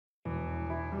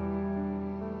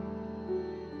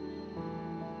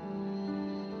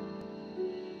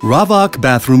RAVAK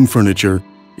bathroom furniture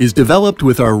is developed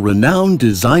with our renowned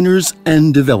designers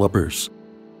and developers.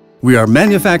 We are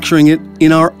manufacturing it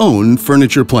in our own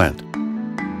furniture plant.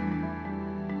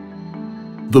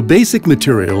 The basic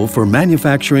material for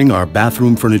manufacturing our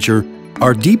bathroom furniture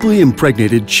are deeply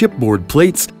impregnated chipboard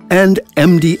plates and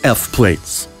MDF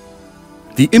plates.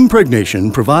 The impregnation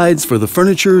provides for the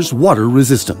furniture's water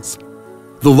resistance.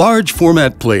 The large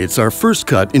format plates are first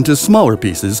cut into smaller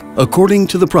pieces according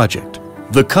to the project.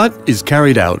 The cut is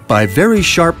carried out by very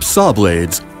sharp saw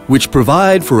blades, which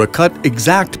provide for a cut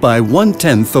exact by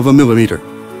 1/10 of a millimeter.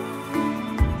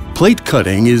 Plate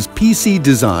cutting is PC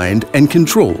designed and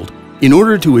controlled in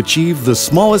order to achieve the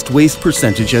smallest waste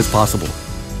percentage as possible.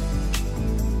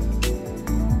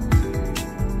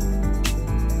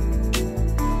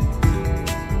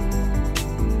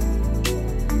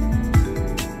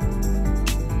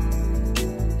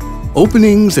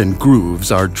 Openings and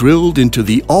grooves are drilled into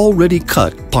the already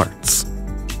cut parts.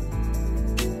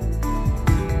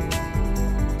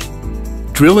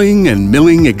 Drilling and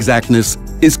milling exactness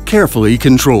is carefully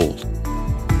controlled.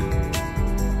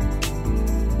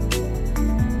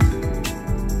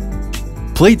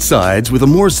 Plate sides with a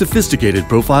more sophisticated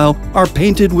profile are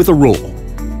painted with a roll.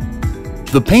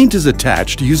 The paint is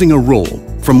attached using a roll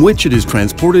from which it is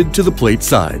transported to the plate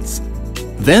sides.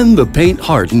 Then the paint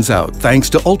hardens out thanks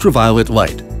to ultraviolet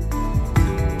light.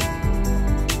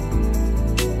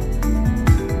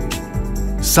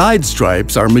 Side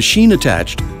stripes are machine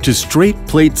attached to straight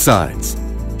plate sides.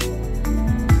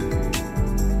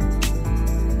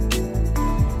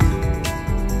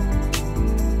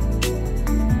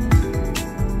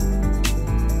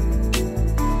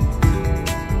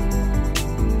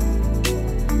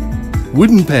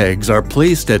 Wooden pegs are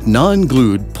placed at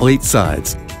non-glued plate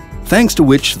sides, thanks to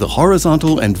which the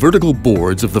horizontal and vertical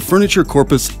boards of the furniture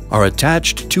corpus are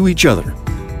attached to each other.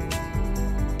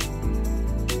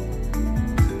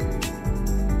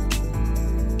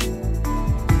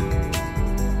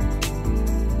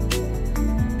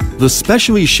 The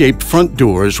specially shaped front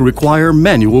doors require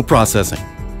manual processing.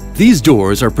 These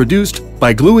doors are produced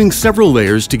by gluing several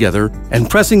layers together and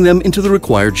pressing them into the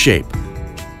required shape.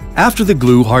 After the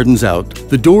glue hardens out,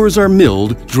 the doors are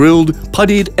milled, drilled,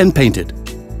 puttied, and painted.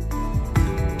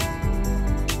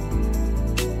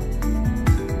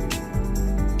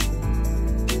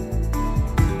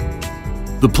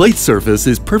 The plate surface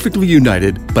is perfectly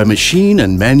united by machine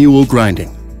and manual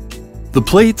grinding. The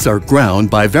plates are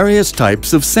ground by various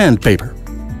types of sandpaper.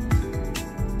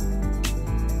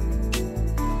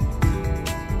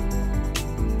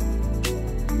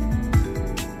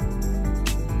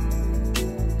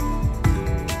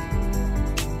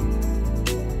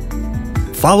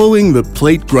 Following the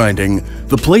plate grinding,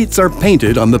 the plates are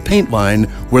painted on the paint line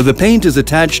where the paint is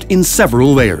attached in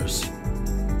several layers.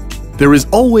 There is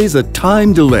always a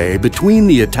time delay between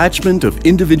the attachment of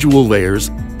individual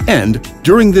layers, and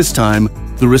during this time,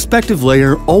 the respective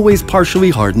layer always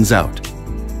partially hardens out.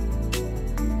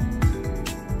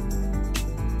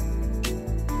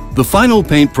 The final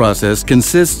paint process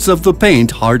consists of the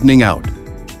paint hardening out.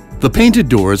 The painted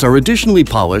doors are additionally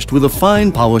polished with a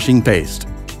fine polishing paste.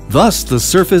 Thus, the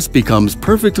surface becomes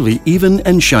perfectly even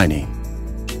and shiny.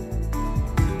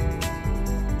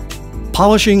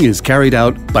 Polishing is carried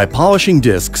out by polishing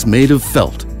discs made of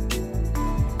felt.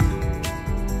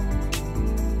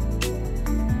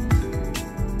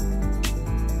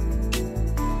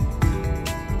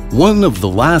 One of the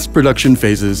last production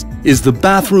phases is the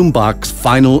bathroom box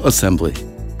final assembly.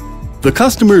 The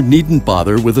customer needn't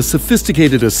bother with a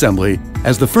sophisticated assembly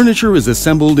as the furniture is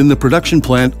assembled in the production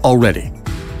plant already.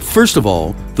 First of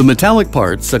all, the metallic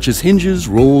parts such as hinges,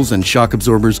 rolls, and shock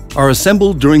absorbers are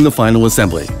assembled during the final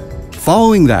assembly.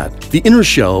 Following that, the inner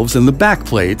shelves and the back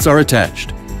plates are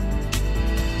attached.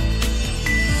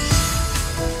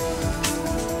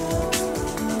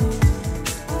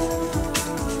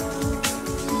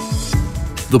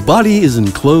 The body is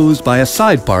enclosed by a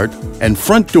side part and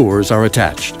front doors are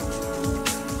attached.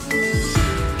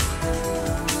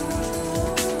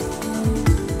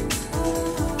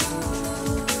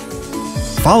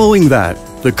 Following that,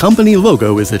 the company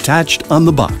logo is attached on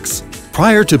the box.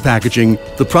 Prior to packaging,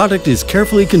 the product is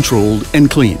carefully controlled and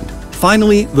cleaned.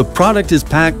 Finally, the product is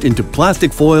packed into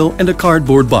plastic foil and a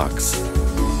cardboard box.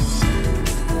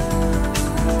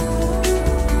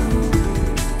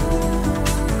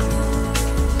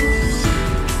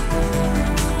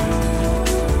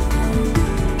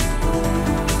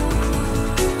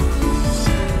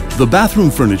 The bathroom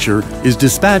furniture is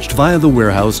dispatched via the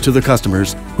warehouse to the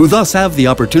customers, who thus have the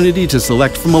opportunity to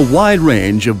select from a wide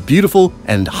range of beautiful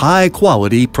and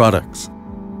high-quality products.